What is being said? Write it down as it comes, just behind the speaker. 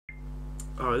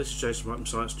Hi, this is Jason from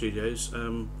Science Studios.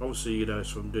 Obviously, you know us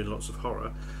from doing lots of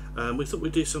horror. We thought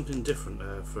we'd do something different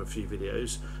for a few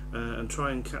videos and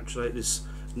try and encapsulate this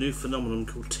new phenomenon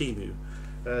called TEMU.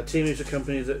 TEMU is a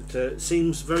company that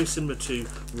seems very similar to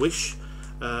Wish,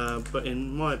 but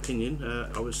in my opinion,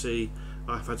 obviously,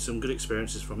 I've had some good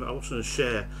experiences from it. I also want to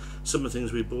share some of the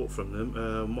things we bought from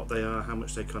them, what they are, how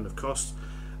much they kind of cost.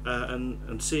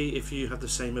 And see if you have the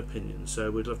same opinion. So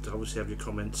we'd love to obviously have your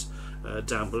comments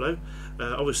down below.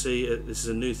 Obviously this is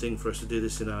a new thing for us to do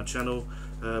this in our channel,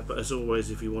 but as always,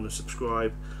 if you want to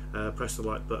subscribe, press the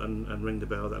like button and ring the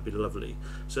bell, that'd be lovely.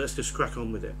 So let's just crack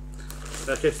on with it.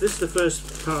 Okay, so this is the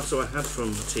first parcel I had from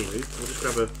TEMU. We'll just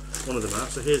grab one of them out.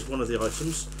 So here's one of the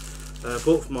items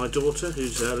bought for my daughter,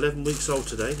 who's 11 weeks old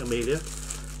today, Amelia.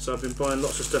 So I've been buying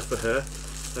lots of stuff for her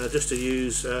just to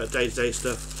use day-to-day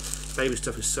stuff. Baby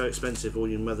stuff is so expensive, all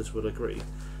you mothers will agree.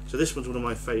 So this one's one of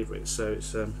my favourites. So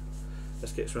it's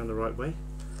let's get it around the right way.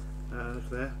 Look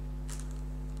there.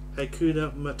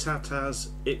 Hakuna Matatas,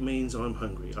 it means I'm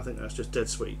hungry. I think that's just dead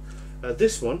sweet.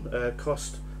 This one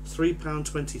cost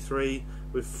 £3.23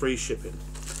 with free shipping.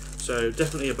 So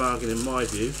definitely a bargain in my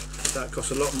view. That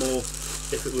costs a lot more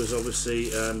if it was obviously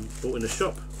bought in the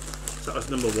shop. So that was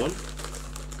number one.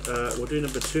 We'll do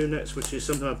number two next, which is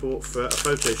something I bought for a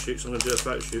photo shoot. So I'm going to do a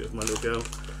photo shoot of my little girl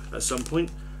at some point.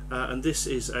 And this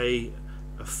is a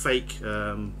fake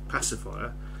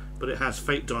pacifier, but it has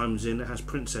fake diamonds in, it has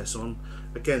princess on.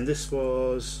 Again, this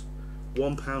was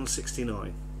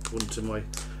 £1.69 according to my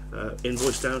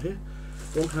invoice down here.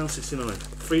 £1.69,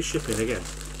 free shipping again.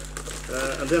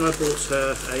 And then I bought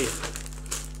her a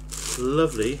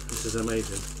lovely, this is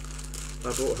amazing,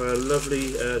 I bought her a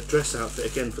lovely dress outfit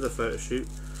again for the photo shoot.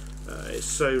 It's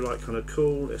so like kind of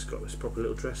cool. It's got this proper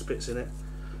little dress bits in it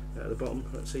at the bottom.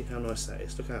 Let's see how nice that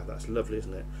is. Look out, that's lovely,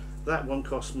 isn't it? That one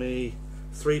cost me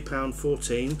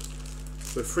 £3.14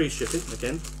 with free shipping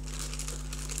again.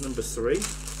 Number three.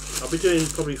 I'll be doing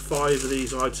probably 5 of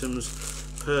these items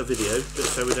per video,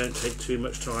 just so we don't take too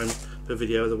much time per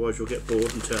video, otherwise you'll get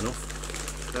bored and turn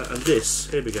off. And this,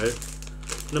 here we go.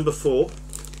 Number 4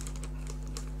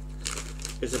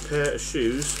 is a pair of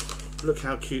shoes. Look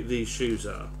how cute these shoes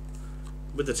are,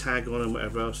 with the tag on and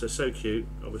whatever else. They're so cute,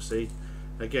 obviously.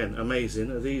 Again,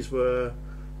 amazing. These were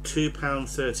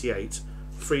 £2.38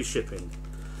 free shipping.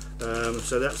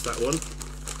 So that's that one.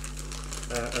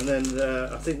 And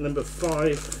then I think number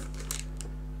 5,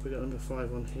 we got number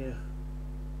 5 on here.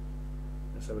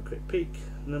 Let's have a quick peek.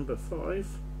 Number 5.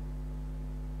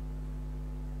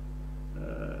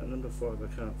 Number 5 I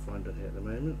can't find on here at the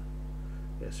moment.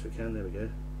 Yes, we can. There we go.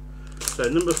 So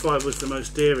number 5 was the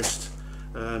most dearest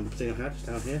thing I had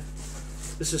down here.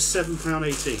 This is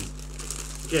 £7.18.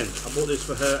 Again, I bought this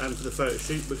for her and for the photo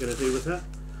shoot we're going to do with her.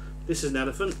 This is an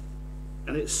elephant,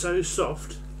 and it's so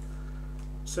soft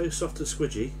and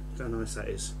squidgy. Look how nice that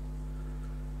is.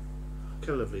 Look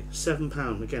how lovely.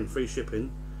 £7 again, free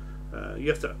shipping. You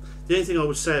have to. The only thing I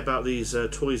would say about these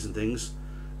toys and things,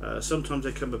 sometimes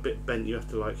they come a bit bent. You have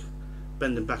to like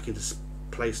bend them back into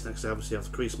place next to obviously have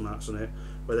the crease marks on it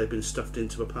where they've been stuffed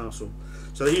into a parcel.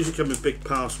 So they usually come in big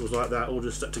parcels like that, all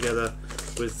just stuck together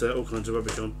with all kinds of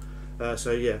rubbish on.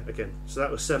 So yeah, again, so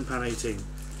that was £7.18.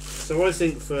 So I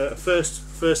think for a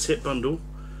first hit bundle,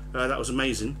 that was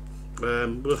amazing.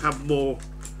 We'll have more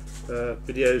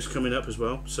videos coming up as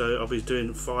well. So I'll be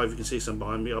doing 5. You can see some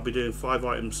behind me. I'll be doing 5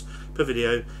 items per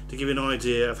video to give you an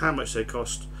idea of how much they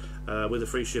cost with the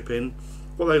free shipping,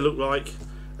 what they look like.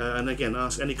 And again,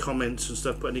 ask any comments and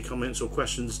stuff, put any comments or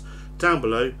questions down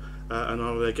below, and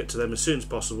I'll get to them as soon as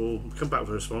possible, come back with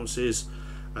responses,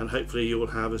 and hopefully you will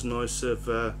have as nice of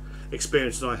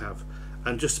experience as I have.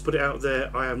 And just to put it out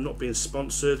there, I have not been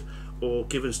sponsored or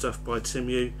given stuff by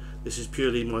TEMU. This is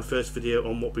purely my first video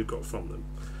on what we've got from them.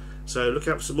 So look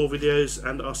out for some more videos,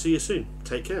 and I'll see you soon.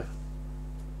 Take care.